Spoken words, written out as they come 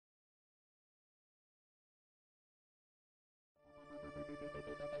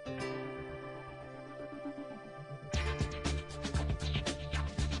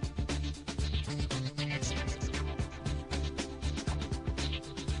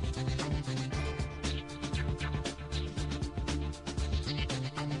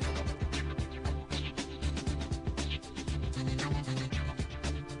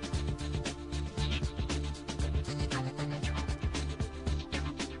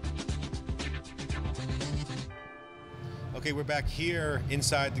Okay, we're back here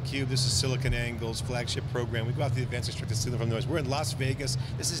inside theCUBE. This is SiliconANGLE's flagship program. We go out to the Advanced Extracted Signal from Noise. We're in Las Vegas.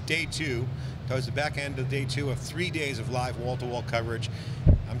 This is day 2, towards the back end of day 2 of 3 days of live wall-to-wall coverage.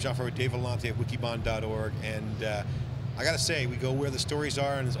 I'm Furrier and Dave Vellante at wikibon.org, and I got to say, we go where the stories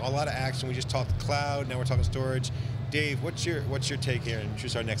are, and there's a lot of action. We just talked cloud, now we're talking storage. Dave, what's your take here, and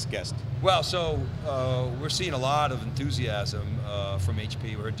introduce our next guest? Well, so we're seeing a lot of enthusiasm from HP.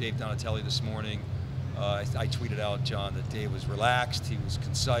 We heard Dave Donatelli this morning. I tweeted out, John, that Dave was relaxed, he was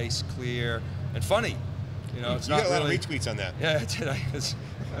concise, clear, and funny. You know, it's you not got a lot really, of retweets on that. Yeah, I did.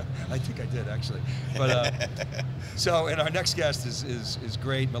 I think I did, actually. But so, and our next guest is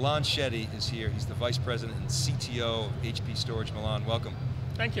great. Milan Shetti is here. He's the Vice President and CTO of HP Storage. Milan, welcome.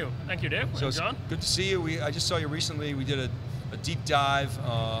 Thank you, Dave. So John. Good to see you. I just saw you recently. We did a deep dive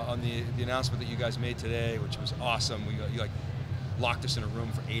on the announcement that you guys made today, which was awesome. You like locked us in a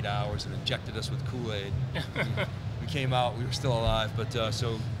room for 8 hours and injected us with Kool-Aid. we came out, we were still alive, but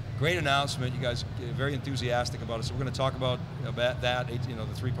so great announcement. You guys are very enthusiastic about it. So we're going to talk about that, you know,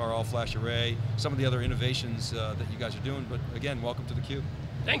 the 3-power all-flash array, some of the other innovations that you guys are doing. But again, welcome to theCUBE.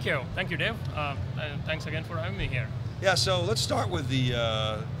 Thank you, Dave. Thanks again for having me here. Yeah, so let's start with the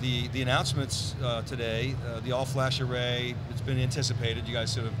announcements today. The all-flash array, it's been anticipated. You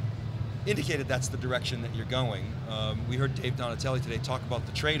guys sort of indicated that's the direction that you're going. We heard Dave Donatelli today talk about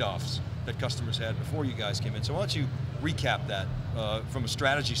the trade-offs that customers had before you guys came in. So why don't you recap that from a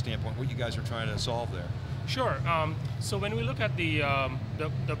strategy standpoint, what you guys are trying to solve there? Sure. So when we look at the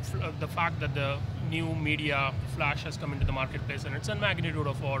fact that the new media flash has come into the marketplace, and it's a magnitude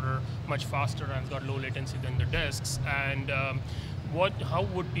of order much faster and it's got low latency than the disks, and how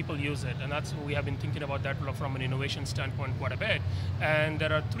would people use it? And that's, we have been thinking about that from an innovation standpoint quite a bit. And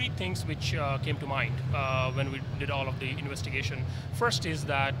there are 3 things which came to mind when we did all of the investigation. First is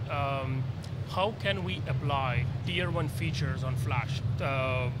that how can we apply tier 1 features on flash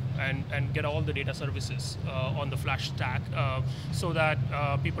and get all the data services on the flash stack so that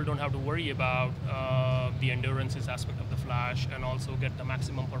people don't have to worry about the endurances aspect of the flash, and also get the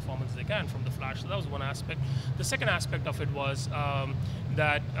maximum performance they can from the flash. So that was one aspect. The second aspect of it was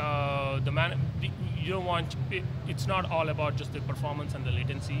that you don't want, it's not all about just the performance and the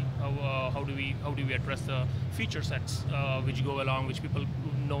latency. How do we address the feature sets which go along, which people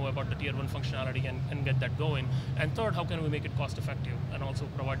know about the tier 1 functionality and get that going. And third, how can we make it cost effective and also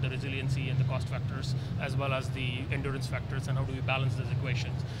provide the resiliency and the cost factors as well as the endurance factors, and how do we balance those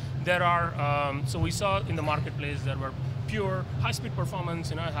equations? There are, so we saw in the marketplace there were pure high-speed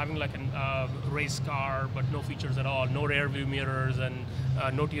performance, you know, having like a race car, but no features at all, no rear view mirrors, and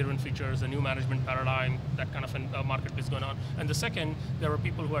no tier 1 features, a new management paradigm, that kind of a marketplace going on. And the second, there were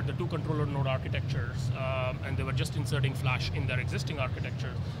people who had the 2 controller node architectures, and they were just inserting flash in their existing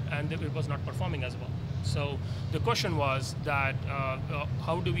architecture, and it was not performing as well. So the question was that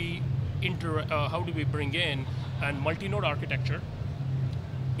how do we bring in a multi-node architecture,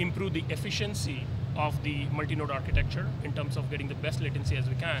 improve the efficiency of the multi-node architecture in terms of getting the best latency as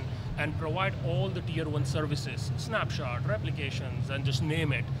we can, and provide all the tier 1 services, snapshot, replications, and just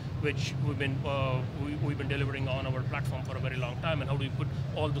name it, which we've been delivering on our platform for a very long time. And how do we put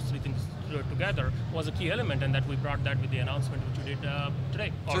all those 3 things together was a key element, and that we brought that with the announcement which we did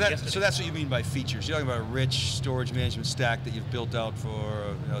today. So that's what you mean by features. You're talking about a rich storage management stack that you've built out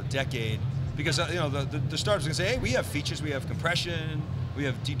for a decade. Because you know the startups are going to say, hey, we have features, we have compression, we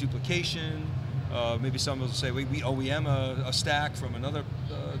have deduplication. Maybe some will say we OEM a stack from another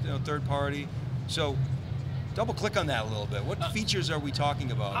third party. So double click on that a little bit. What features are we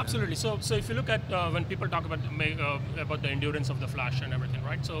talking about? Absolutely. So if you look at when people talk about the endurance of the flash and everything,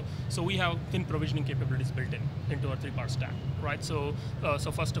 right? So we have thin provisioning capabilities built into our 3-power stack, right? So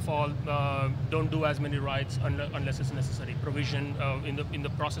first of all, don't do as many writes unless it's necessary. Provision in the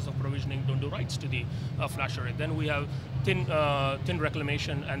process of provisioning, don't do writes to the flash array. Then we have thin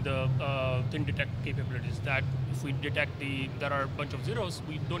reclamation and the thin detect capabilities, that if we detect there are a bunch of zeros,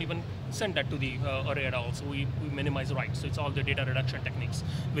 we don't even send that to the array at all. So we minimize writes. So it's all the data reduction techniques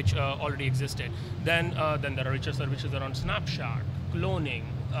which already existed. Then there are richer services around snapshot, cloning,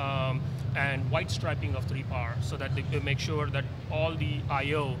 and white striping of 3-power, so that they make sure that all the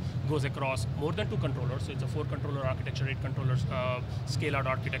I/O goes across more than 2 controllers. So it's a 4-controller architecture, 8 controllers, scale-out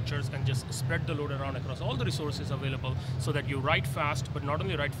architectures, and just spread the load around across all the resources available, so that you write fast, but not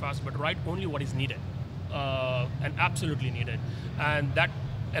only write fast, but write only what is needed, and absolutely needed. And that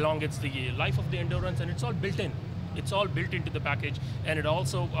elongates the life of the endurance, and it's all built in. It's all built into the package, and it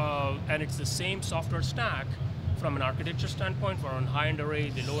also, and it's the same software stack from an architecture standpoint for a high-end array,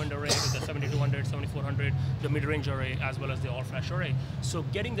 the low-end array with the 7200, 7400, the mid-range array, as well as the all-flash array. So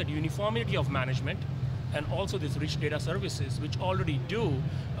getting that uniformity of management, and also these rich data services, which already do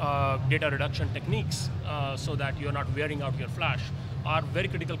data reduction techniques so that you're not wearing out your flash, are very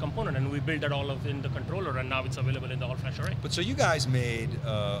critical component, and we built that all in the controller, and now it's available in the all-flash array. But so you guys made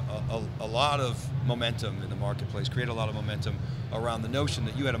a lot of momentum in the marketplace, created a lot of momentum around the notion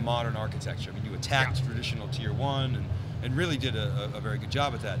that you had a modern architecture. I mean, you attacked traditional tier 1 and really did a very good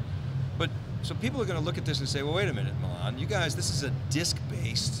job at that. But so people are going to look at this and say, well, wait a minute, Milan, you guys, this is a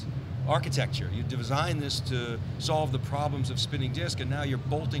disk-based architecture. You designed this to solve the problems of spinning disk, and now you're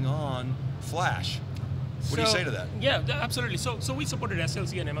bolting on flash. What do you say to that? Yeah, absolutely. So we supported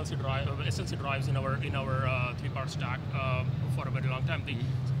SLC and MLC SLC drives in our 3-part stack for a very long time.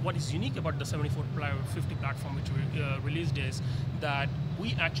 What is unique about the 7450 platform which we released is that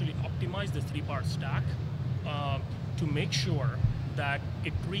we actually optimized the 3-part stack to make sure that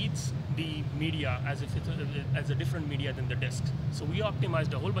it treats the media as if it's as a different media than the disk. So we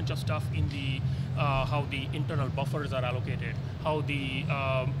optimized a whole bunch of stuff in the how the internal buffers are allocated, how the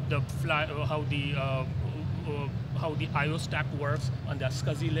I/O stack works on the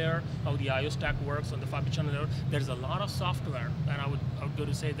SCSI layer, how the I/O stack works on the fiber channel layer. There's a lot of software, and I would go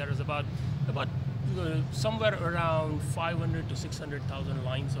to say there is about somewhere around 500 to 600,000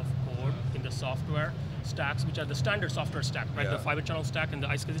 lines of code in the software stacks, which are the standard software stack, right? The fiber channel stack and the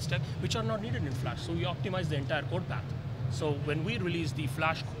SCSI stack, which are not needed in Flash. So we optimize the entire code path. So when we released the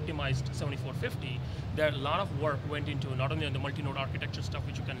Flash optimized 7450, there a lot of work went into not only on the multi-node architecture stuff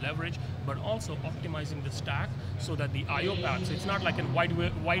which you can leverage, but also optimizing the stack so that the I/O path. So it's not like I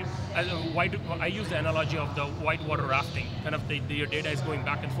use the analogy of the whitewater rafting. Kind of your data is going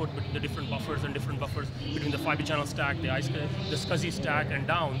back and forth between the different buffers between the fiber channel stack, the SCSI stack, and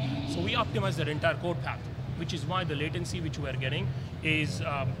down. So we optimize that entire code path, which is why the latency which we are getting is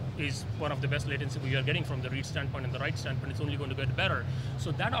one of the best latency we are getting from the read standpoint and the write standpoint. It's only going to get better.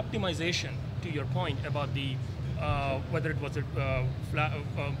 So that optimization, to your point about the whether it was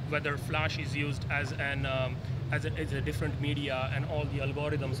whether Flash is used as a different media, and all the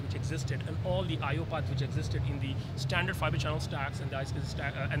algorithms which existed and all the I/O paths which existed in the standard fiber channel stacks and the SCSI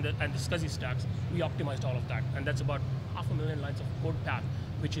stack and the SCSI stacks, we optimized all of that, and that's about 500,000 lines of code path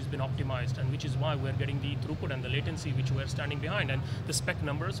which has been optimized, and which is why we're getting the throughput and the latency which we're standing behind. And the spec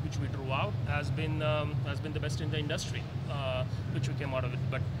numbers which we drew out has been the best in the industry, which we came out of it.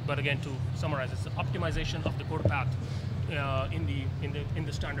 But again, to summarize, it's the optimization of the code path in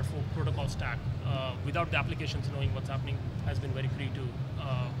the standard protocol stack without the applications knowing what's happening has been very key to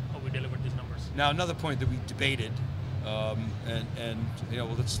how we delivered these numbers. Now, another point that we debated, and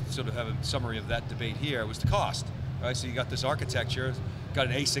let's sort of have a summary of that debate here, was the cost. Right, so you got this architecture, got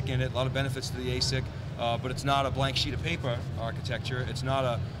an ASIC in it, a lot of benefits to the ASIC, but it's not a blank sheet of paper architecture. It's not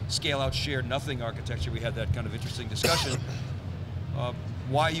a scale-out shared nothing architecture. We had that kind of interesting discussion.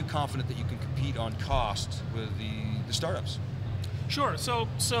 Why are you confident that you can compete on cost with the startups? Sure. So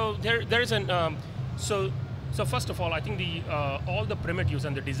there is an so first of all, I think all the primitives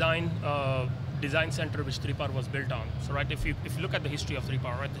and the design center which 3PAR was built on. So right, if you look at the history of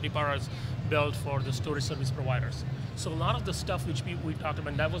 3PAR, right, 3PAR is built for the storage service providers. So a lot of the stuff which we talked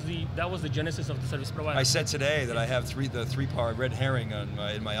about, that was the genesis of the service provider. I said today that I have the 3PAR red herring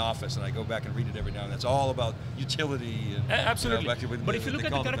in my office, and I go back and read it every now and then. It's all about utility. And, absolutely. But if you look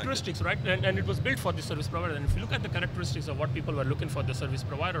at the characteristics, right, and it was built for the service provider, and if you look at the characteristics of what people were looking for the service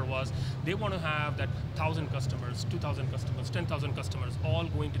provider was, they want to have that 1,000 customers, 2,000 customers, 10,000 customers, all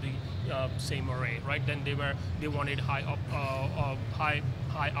going to the same array, right? Then they wanted high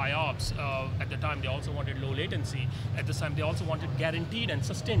IOPS. At the time, they also wanted low latency. At the time, they also wanted guaranteed and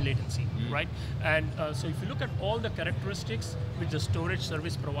sustained latency, right? And so if you look at all the characteristics which the storage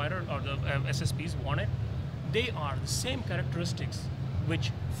service provider or the SSPs wanted, they are the same characteristics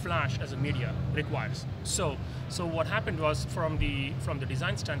which Flash as a media requires. So what happened was, from the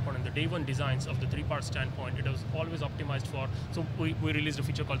design standpoint and the day one designs of the 3PAR standpoint, it was always optimized for. So we released a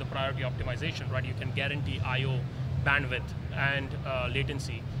feature called the priority optimization, right? You can guarantee I/O bandwidth and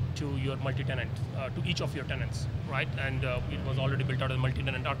latency to your multi-tenant, to each of your tenants, right? And it was already built out as a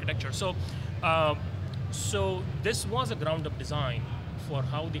multi-tenant architecture. So this was a ground-up design for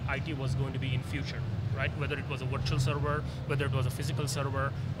how the IT was going to be in future, right? Whether it was a virtual server, whether it was a physical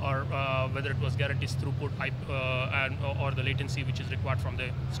server, or whether it was guarantees throughput or the latency which is required from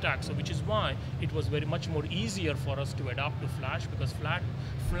the stack. So which is why it was very much more easier for us to adapt to Flash, because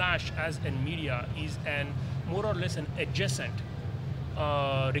Flash as a media is more or less an adjacent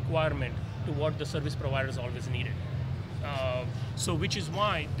requirement to what the service providers always needed. So which is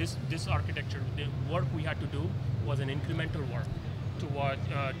why this architecture, the work we had to do was an incremental work to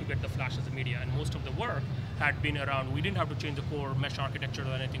get the Flash as a media, and most of the work had been around. We didn't have to change the core mesh architecture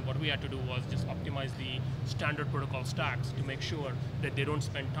or anything. What we had to do was just optimize the standard protocol stacks to make sure that they don't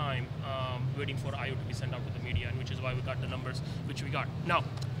spend time waiting for I/O to be sent out to the media, and which is why we got the numbers which we got. Now,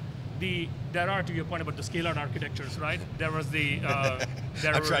 there are, to your point about the scale-out architectures, right? There was the...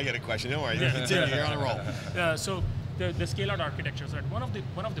 I'm trying to get a question, don't worry. Continue, you're on a roll. So the scale-out architectures, right? One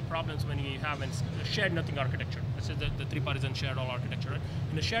of the problems when you have a shared nothing architecture, let's say the three partisan shared all architecture, right?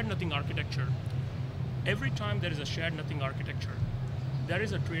 In a shared nothing architecture, every time there is a shared nothing architecture, there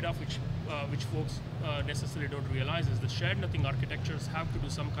is a trade-off which folks necessarily don't realize is the shared nothing architectures have to do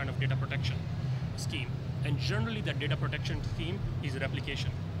some kind of data protection scheme. And generally that data protection scheme is replication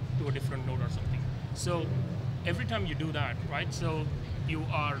to a different node or something. So every time you do that, right, so you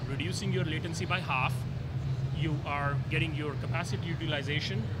are reducing your latency by half, you are getting your capacity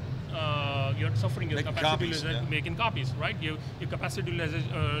utilization, you're suffering your capacity utilization, making copies, right? Your capacity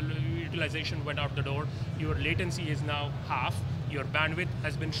utilization went out the door, your latency is now half, your bandwidth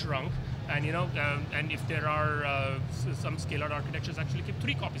has been shrunk, and and if there are some scale-out architectures actually keep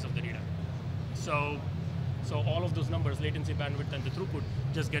 3 copies of the data. So all of those numbers, latency, bandwidth, and the throughput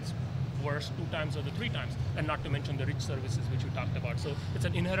just gets worse 2 times or 3 times, and not to mention the rich services which we talked about. So it's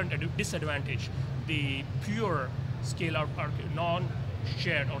an inherent disadvantage. The pure scale-out,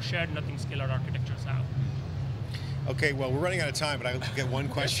 non-shared or shared nothing scale-out architectures have. Okay, well, we're running out of time, but I'll get one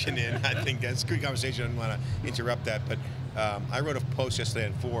question in. I think that's a good conversation. I didn't want to interrupt that, but I wrote a post yesterday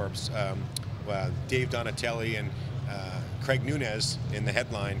in Forbes. Dave Donatelli and Craig Nunes in the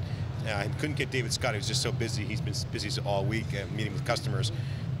headline. I couldn't get David Scott. He was just so busy. He's been busy all week meeting with customers.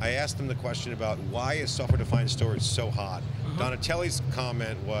 I asked him the question about why is software-defined storage so hot? Donatelli's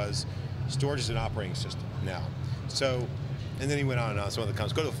comment was, storage is an operating system now. So, and then he went on and on. Some of the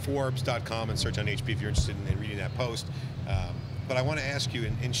comments. Go to Forbes.com and search on HP if you're interested in reading that post. But I want to ask you,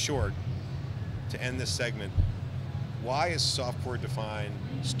 in short, to end this segment, why is software-defined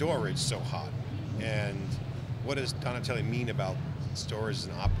storage so hot? And what does Donatelli mean about storage as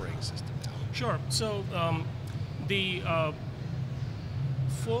an operating system now? Sure. So the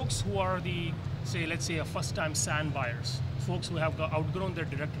folks who are let's say a first-time SAN buyers, folks who have outgrown their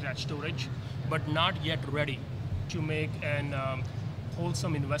direct attached storage, but not yet ready to make an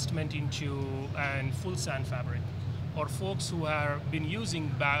wholesome investment into a full SAN fabric, or folks who have been using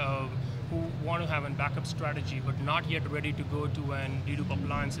who want to have a backup strategy but not yet ready to go to dedupe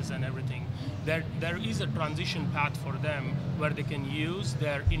appliances and everything. There is a transition path for them where they can use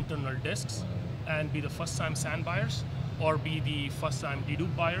their internal disks and be the first-time SAN buyers, or be the first-time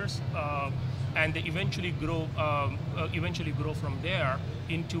dedupe buyers, and they eventually grow from there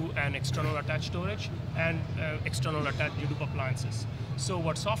into an external attached storage and external attached dedupe appliances. So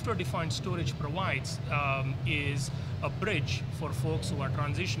what software-defined storage provides is a bridge for folks who are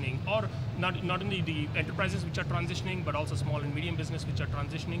transitioning, or not only the enterprises which are transitioning, but also small and medium business which are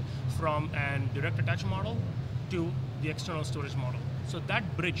transitioning from a direct attached model to the external storage model. So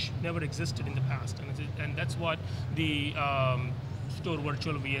that bridge never existed in the past, and that's what the Store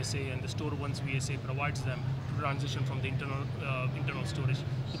Virtual VSA and the Store Once VSA provides them to transition from the internal storage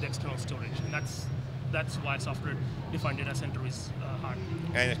to the external storage, and that's why software-defined data center is hard.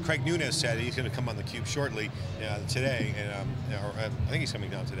 And Craig Nunes said he's going to come on theCUBE shortly today, and I think he's coming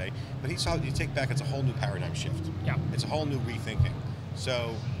down today. But you take back, it's a whole new paradigm shift. Yeah, it's a whole new rethinking.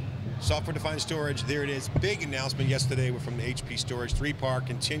 So, software-defined storage, there it is. Big announcement yesterday from the HP Storage 3PAR,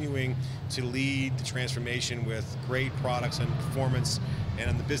 continuing to lead the transformation with great products and performance, and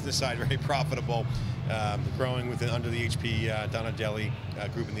on the business side, very profitable, growing under the HP Donatelli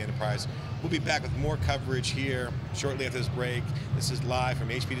group in the enterprise. We'll be back with more coverage here shortly after this break. This is live from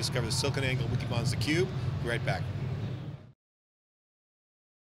HP Discover the SiliconANGLE. We keep on theCUBE. Be right back.